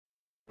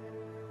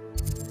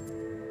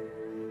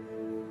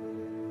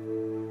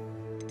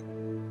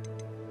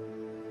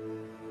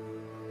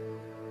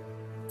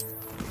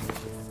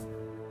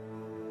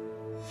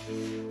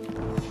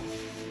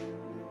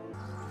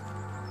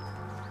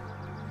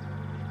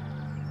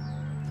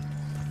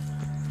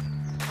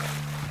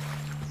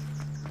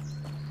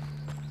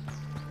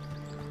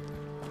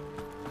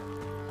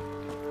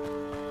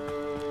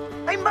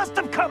They must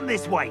have come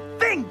this way.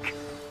 Think!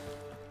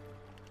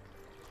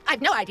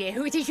 I've no idea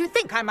who it is you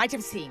think I might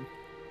have seen.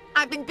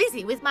 I've been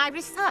busy with my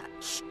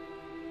research.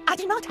 I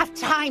do not have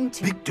time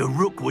to... Victor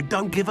Rookwood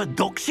don't give a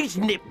doxy's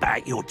nip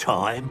back your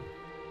time.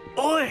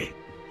 Oi!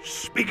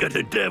 Speak of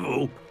the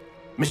devil.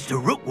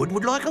 Mr. Rookwood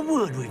would like a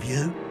word with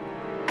you.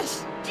 A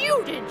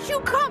student? You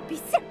can't be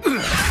so...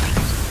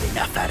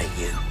 Enough out of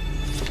you.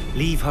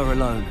 Leave her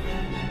alone.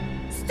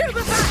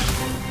 Stupefy!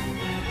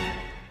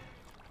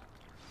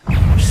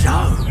 So,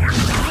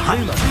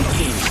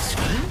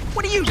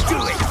 What are you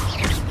doing?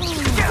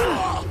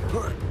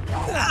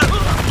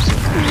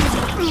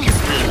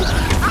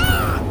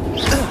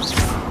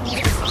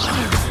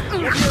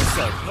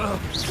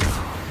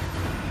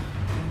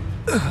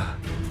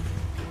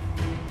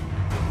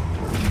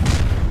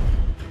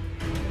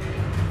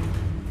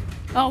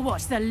 I'll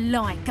watch the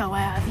light go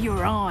out of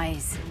your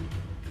eyes.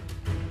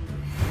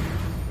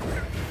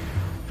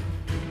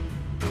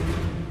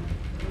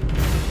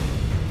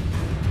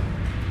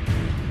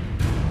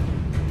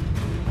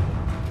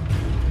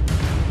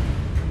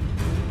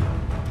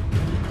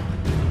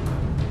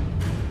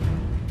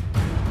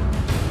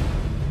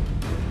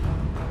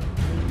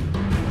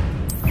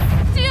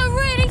 Do you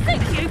really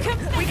think you can...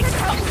 We can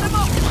top them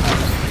off?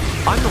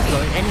 I'm not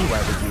going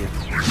anywhere with you.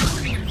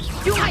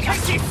 You might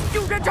take this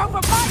student over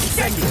my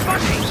dead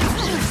body!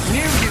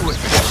 Knew you would.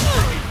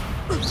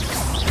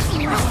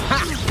 Ha!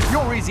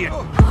 You're easier.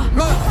 What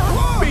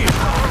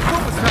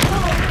was that?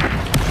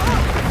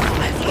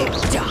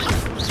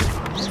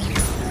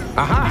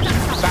 Aha!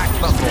 Back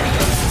bumble.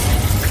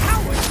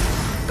 Coward!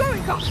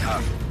 Going up!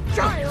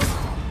 Child!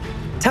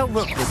 Tell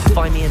Rookwood to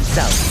find me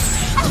himself.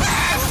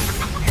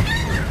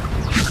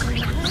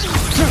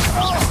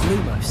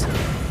 Lumos.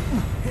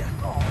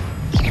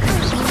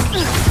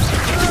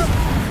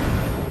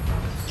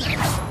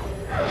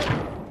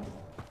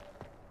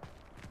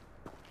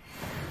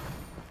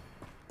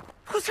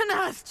 What on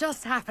earth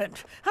just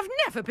happened? I've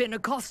never been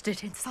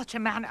accosted in such a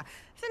manner,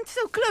 and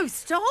so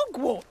close to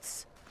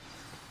Hogwarts.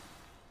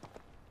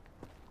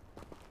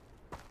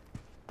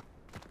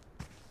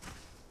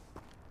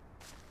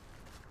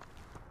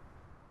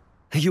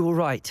 Are you all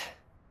right?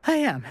 I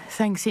am,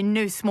 thanks in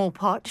no small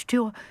part to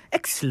your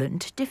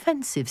excellent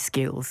defensive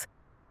skills.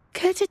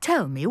 Care to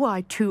tell me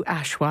why 2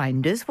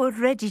 Ashwinders were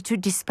ready to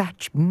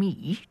dispatch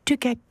me to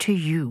get to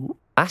you?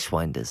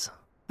 Ashwinders?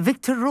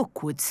 Victor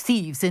Rookwood's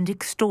thieves and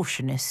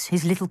extortionists,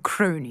 his little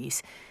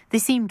cronies. They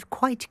seemed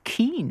quite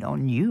keen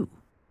on you.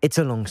 It's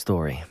a long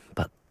story,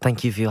 but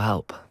thank you for your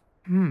help.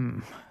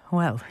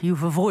 Well,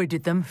 you've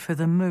avoided them for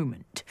the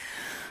moment.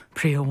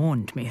 Priya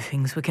warned me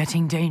things were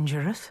getting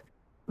dangerous.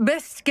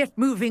 Best get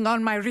moving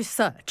on my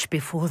research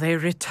before they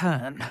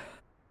return.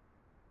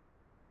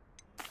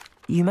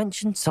 You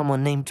mentioned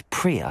someone named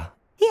Priya.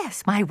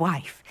 Yes, my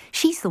wife.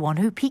 She's the one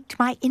who piqued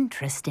my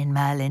interest in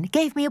Merlin,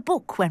 gave me a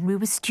book when we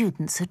were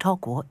students at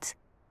Hogwarts.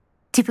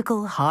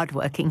 Typical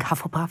hard-working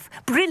Hufflepuff,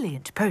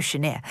 brilliant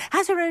potioneer,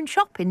 has her own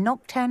shop in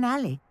Nocturne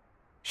Alley.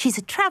 She's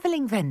a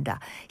travelling vendor.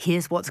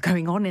 Hears what's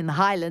going on in the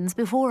Highlands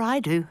before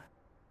I do.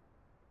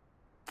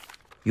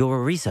 You're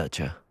a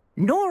researcher?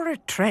 Nora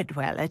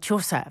Treadwell at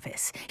your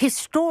service,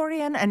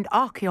 historian and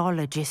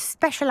archaeologist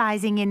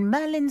specialising in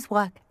Merlin's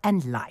work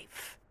and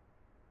life.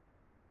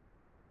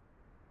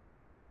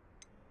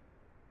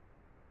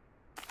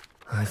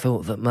 I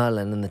thought that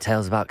Merlin and the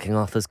tales about King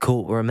Arthur's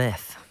court were a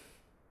myth.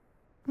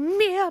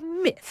 Mere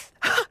myth.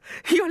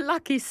 You're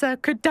lucky Sir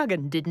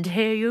Cadogan didn't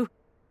hear you.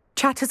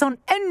 Chatters on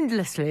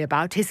endlessly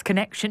about his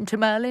connection to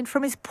Merlin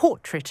from his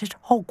portrait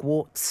at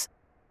Hogwarts.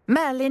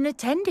 Merlin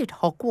attended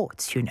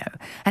Hogwarts, you know,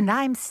 and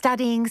I'm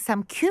studying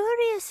some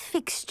curious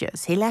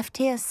fixtures he left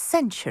here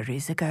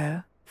centuries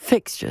ago.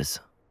 Fixtures?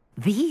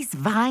 These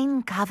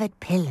vine-covered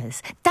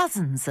pillars,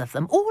 dozens of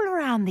them, all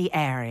around the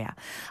area.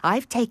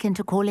 I've taken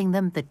to calling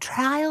them the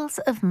Trials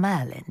of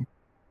Merlin.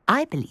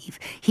 I believe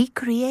he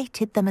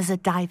created them as a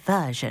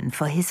diversion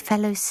for his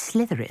fellow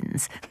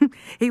Slytherins.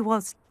 He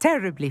was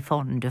terribly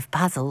fond of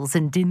puzzles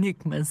and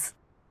enigmas.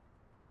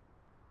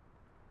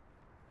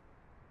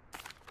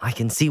 I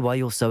can see why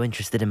you're so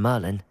interested in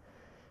Merlin.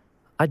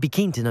 I'd be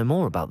keen to know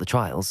more about the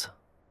trials.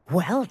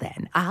 Well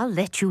then, I'll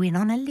let you in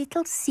on a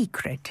little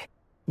secret.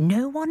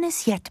 No one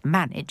has yet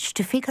managed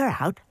to figure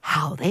out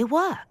how they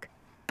work.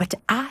 But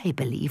I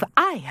believe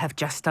I have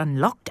just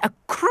unlocked a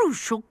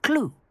crucial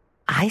clue.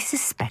 I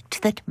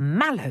suspect that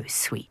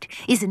Mallowsweet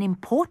is an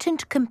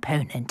important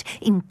component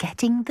in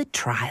getting the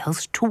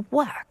trials to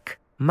work.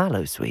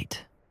 Mallowsweet?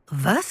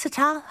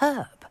 Versatile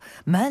herb.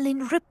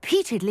 Merlin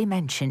repeatedly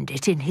mentioned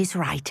it in his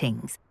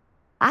writings.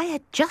 I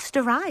had just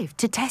arrived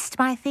to test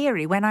my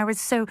theory when I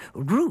was so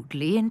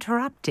rudely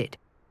interrupted.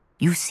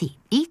 You see,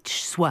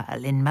 each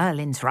swirl in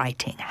Merlin's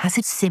writing has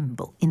a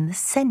symbol in the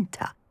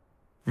centre.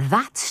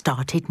 That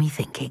started me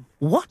thinking,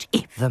 what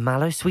if... The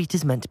Mallowsweet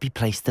is meant to be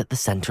placed at the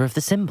centre of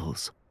the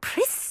symbols.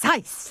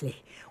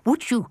 Precisely.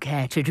 Would you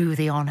care to do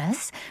the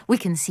honours? We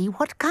can see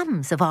what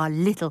comes of our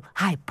little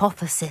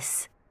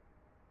hypothesis.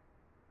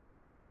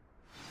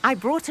 I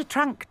brought a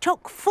trunk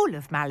chock full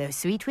of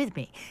Mallowsweet with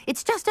me.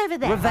 It's just over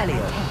there.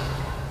 Revelio.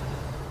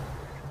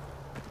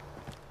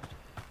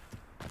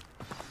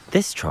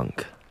 This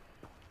trunk?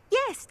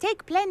 Yes,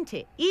 take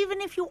plenty,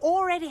 even if you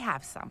already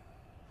have some.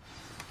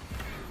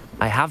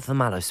 I have the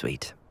mallow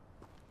sweet.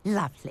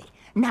 Lovely.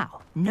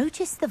 Now,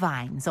 notice the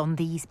vines on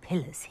these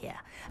pillars here,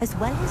 as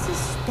well as a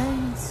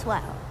stone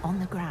swell on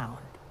the ground.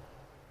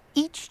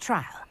 Each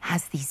trial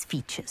has these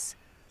features.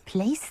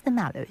 Place the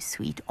mallow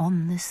sweet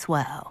on the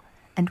swell,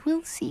 and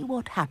we'll see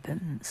what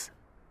happens.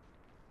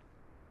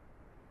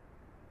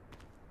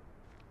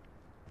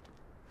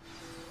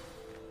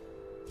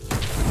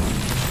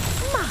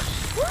 My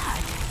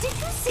word! Did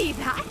you see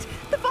that?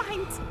 The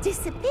vines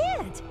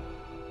disappeared.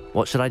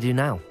 What should I do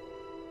now?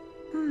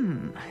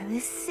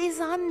 This is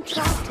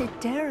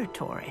uncharted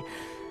territory.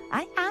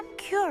 I am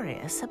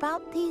curious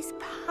about these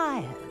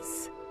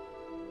pyres.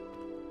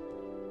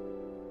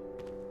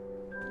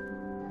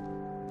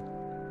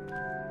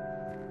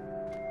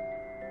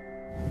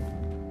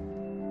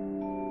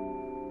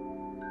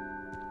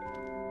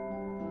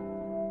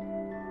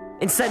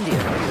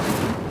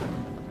 Incendio!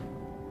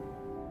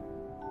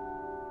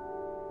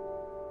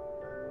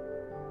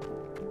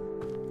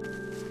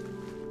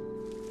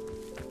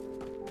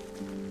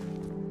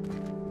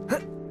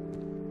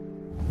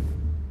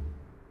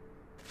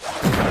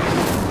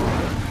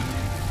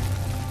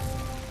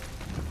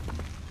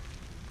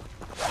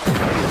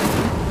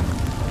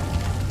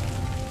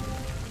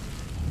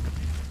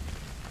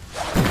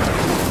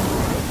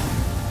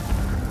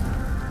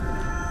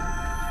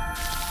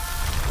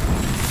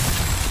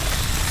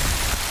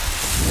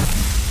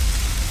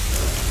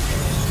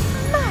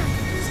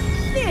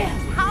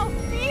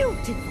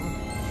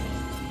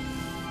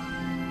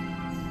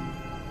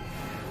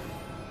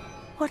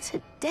 What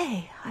a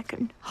day. I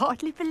can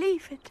hardly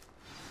believe it.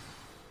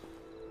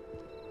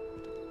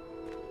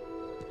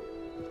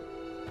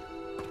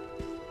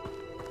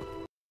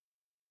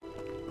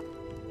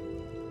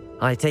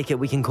 I take it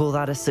we can call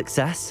that a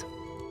success?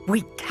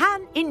 We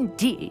can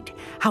indeed.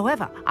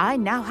 However, I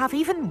now have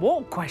even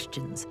more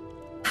questions.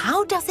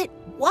 How does it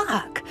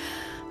work?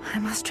 I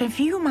must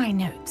review my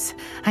notes.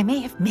 I may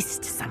have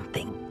missed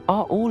something.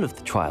 Are all of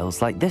the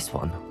trials like this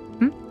one?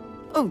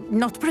 Oh,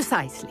 not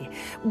precisely.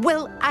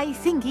 Well, I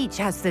think each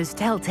has those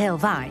telltale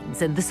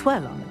vines and the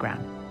swirl on the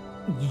ground.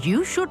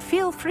 You should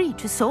feel free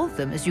to solve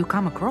them as you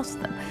come across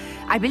them.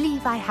 I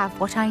believe I have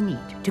what I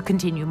need to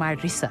continue my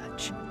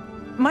research.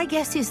 My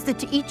guess is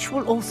that each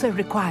will also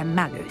require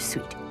mallow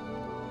sweet,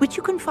 which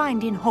you can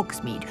find in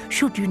Hogsmeade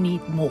should you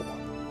need more.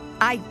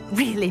 I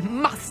really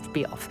must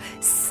be off.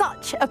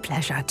 Such a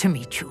pleasure to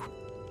meet you.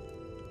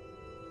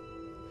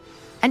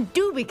 And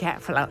do be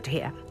careful out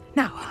here.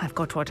 Now, I've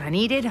got what I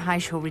needed. I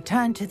shall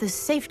return to the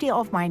safety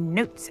of my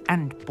notes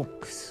and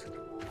books.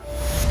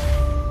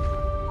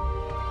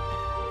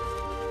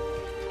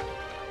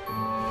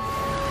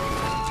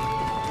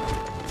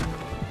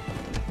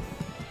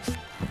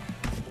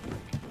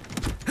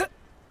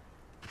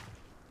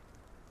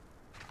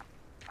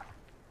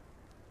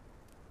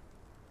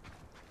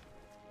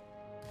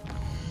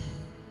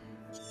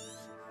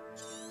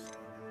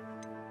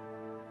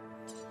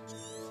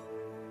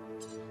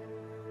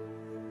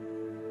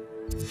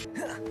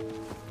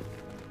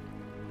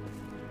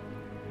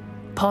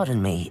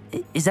 Pardon me,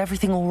 is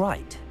everything all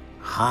right?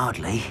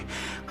 Hardly.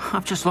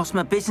 I've just lost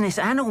my business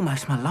and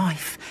almost my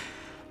life.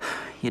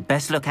 You'd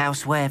best look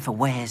elsewhere for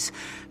wares.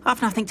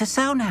 I've nothing to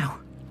sell now.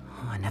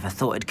 I never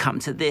thought it'd come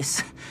to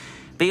this.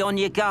 Be on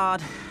your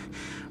guard.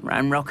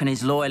 Ranrock and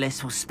his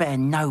loyalists will spare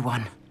no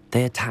one.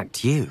 They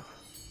attacked you?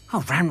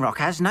 Oh, Ranrock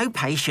has no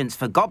patience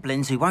for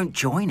goblins who won't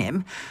join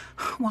him.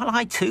 While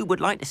I too would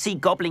like to see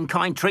goblin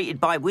kind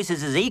treated by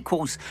wizards as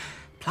equals,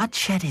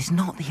 bloodshed is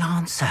not the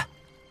answer.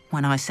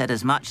 When I said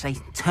as much, they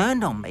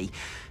turned on me,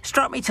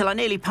 struck me till I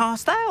nearly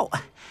passed out.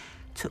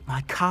 Took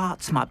my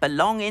carts, my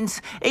belongings,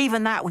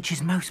 even that which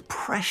is most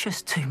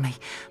precious to me,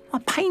 my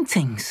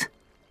paintings.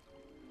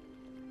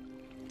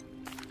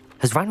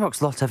 Has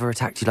Ranrock's lot ever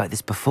attacked you like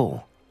this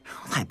before?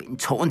 They've been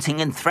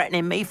taunting and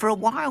threatening me for a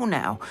while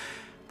now,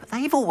 but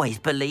they've always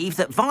believed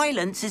that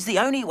violence is the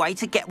only way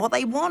to get what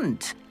they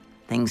want.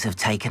 Things have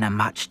taken a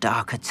much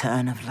darker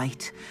turn of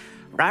late.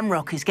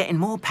 Ranrock is getting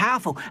more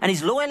powerful, and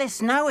his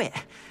loyalists know it.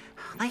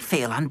 They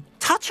feel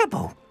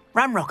untouchable.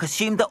 Ranrock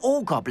assumed that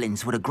all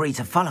goblins would agree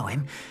to follow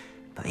him,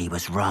 but he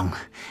was wrong.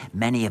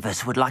 Many of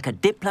us would like a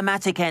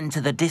diplomatic end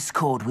to the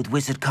discord with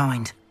wizard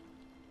kind.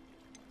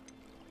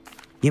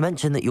 You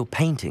mentioned that your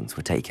paintings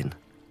were taken.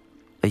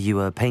 Are you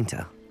a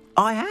painter?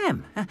 I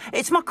am.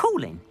 It's my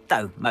calling,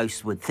 though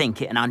most would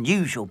think it an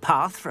unusual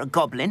path for a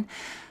goblin.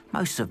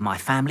 Most of my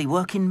family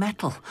work in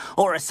metal,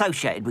 or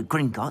associated with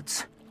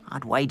Gringotts.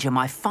 I'd wager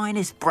my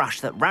finest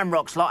brush that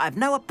Ranrock's lot have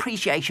no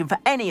appreciation for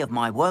any of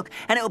my work,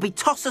 and it'll be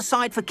tossed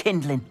aside for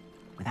kindling.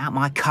 Without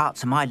my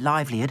carts and my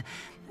livelihood,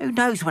 who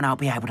knows when I'll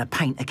be able to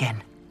paint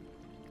again.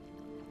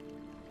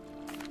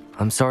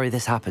 I'm sorry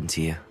this happened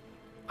to you.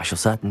 I shall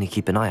certainly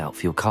keep an eye out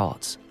for your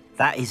carts.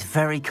 That is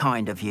very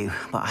kind of you,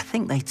 but I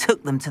think they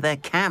took them to their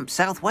camp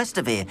southwest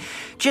of here,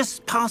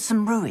 just past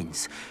some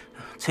ruins.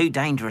 Too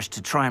dangerous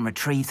to try and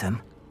retrieve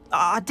them.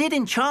 I did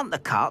enchant the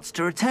carts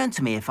to return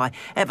to me if I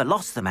ever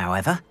lost them,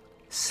 however.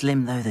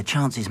 Slim though the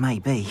chances may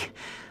be,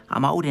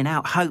 I'm holding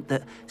out hope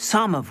that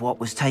some of what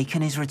was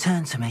taken is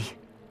returned to me.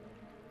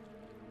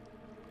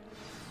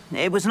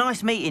 It was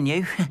nice meeting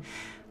you.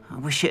 I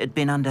wish it had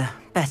been under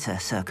better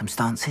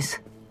circumstances.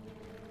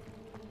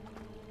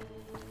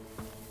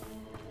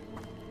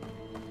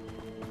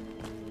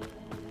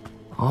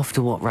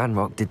 After what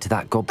Ranrock did to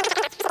that gob...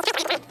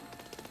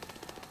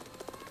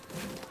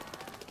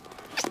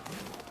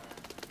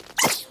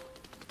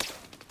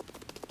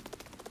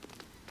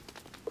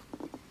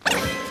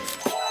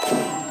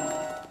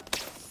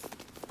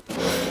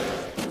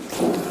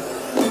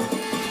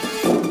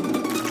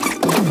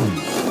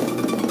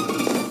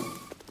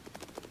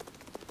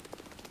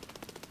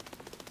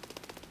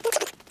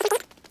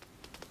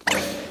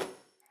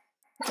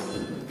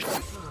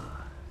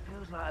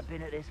 Feels like I've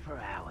been at this for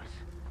hours.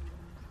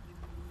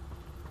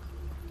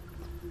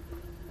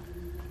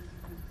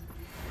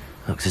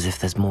 Looks as if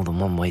there's more than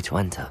one way to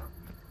enter.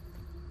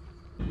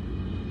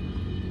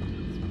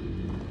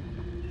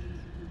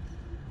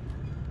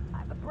 I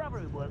have a brother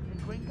who works in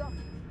Gringotts.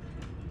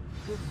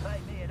 Couldn't pay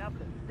me enough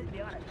to sit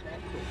behind a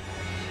desk.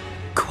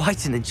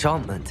 Quite an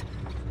enchantment.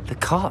 The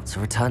carts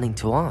are returning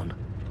to Arn.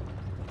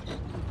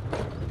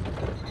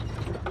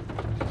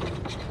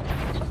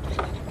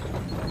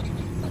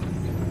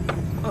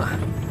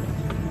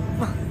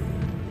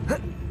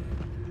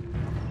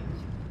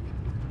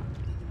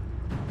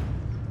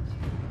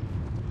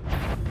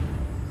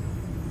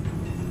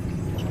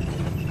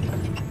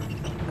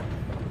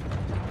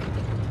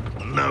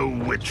 No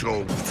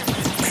witchel.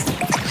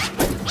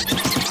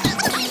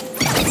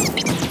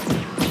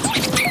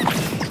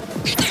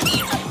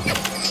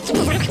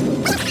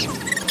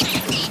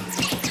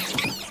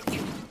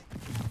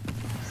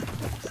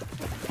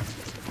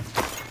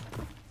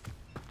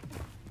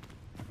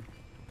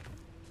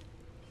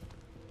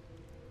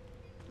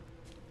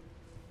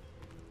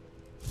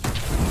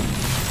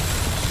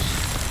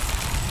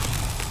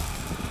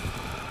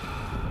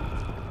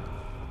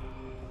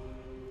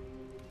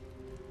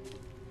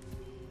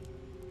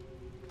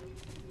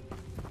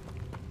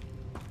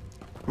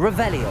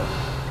 Revelio.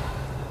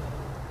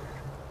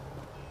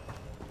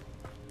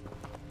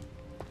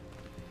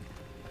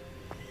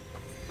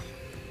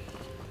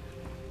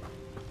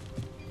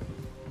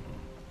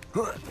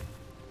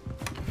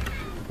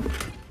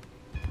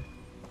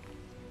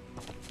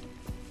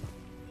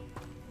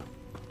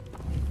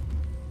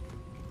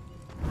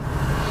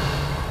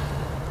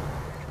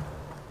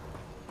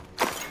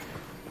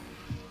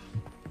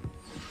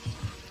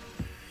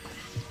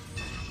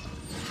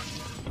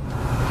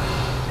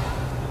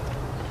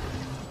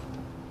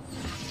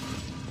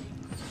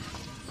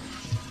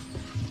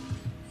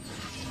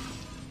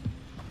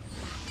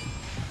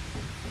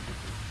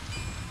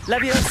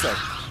 Levioso.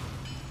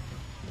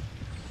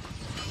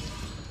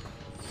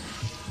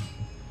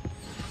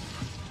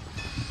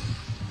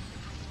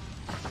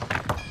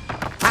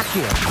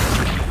 Accio.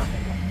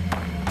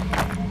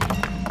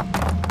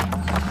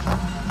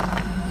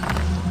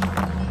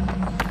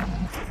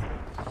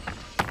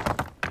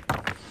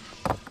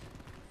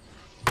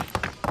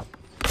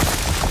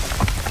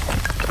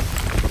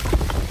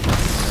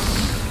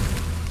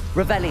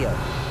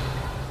 Revelio.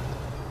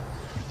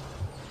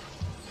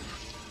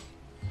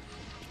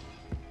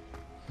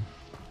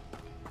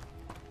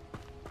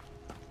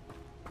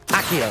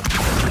 Accio.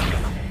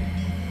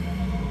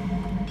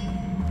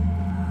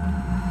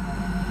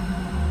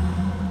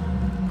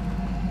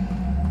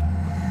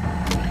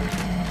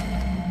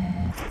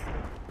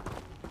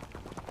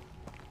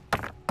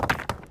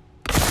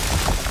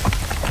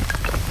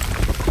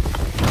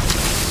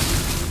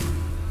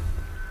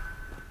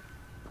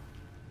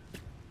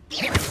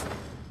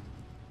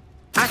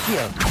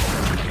 Accio.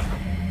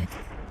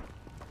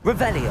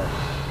 Revelio.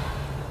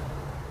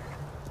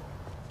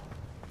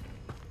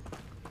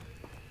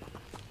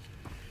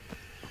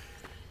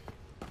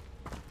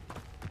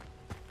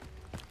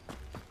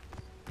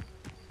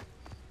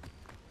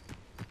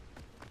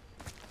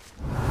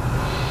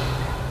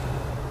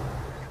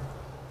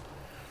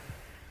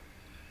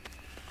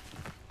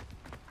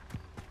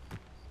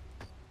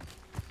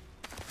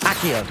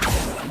 Accio.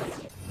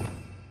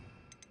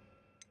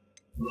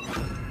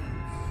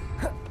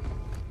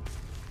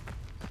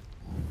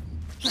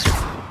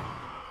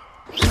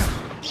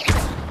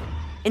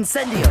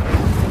 Incendio.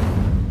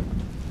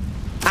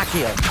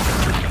 Accio.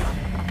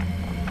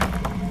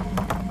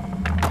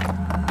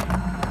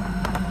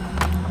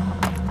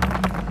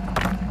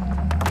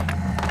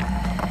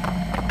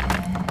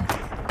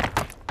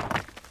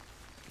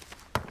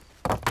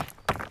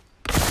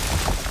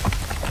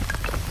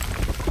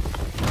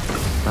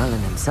 Merlin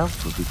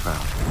himself would be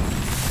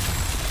proud.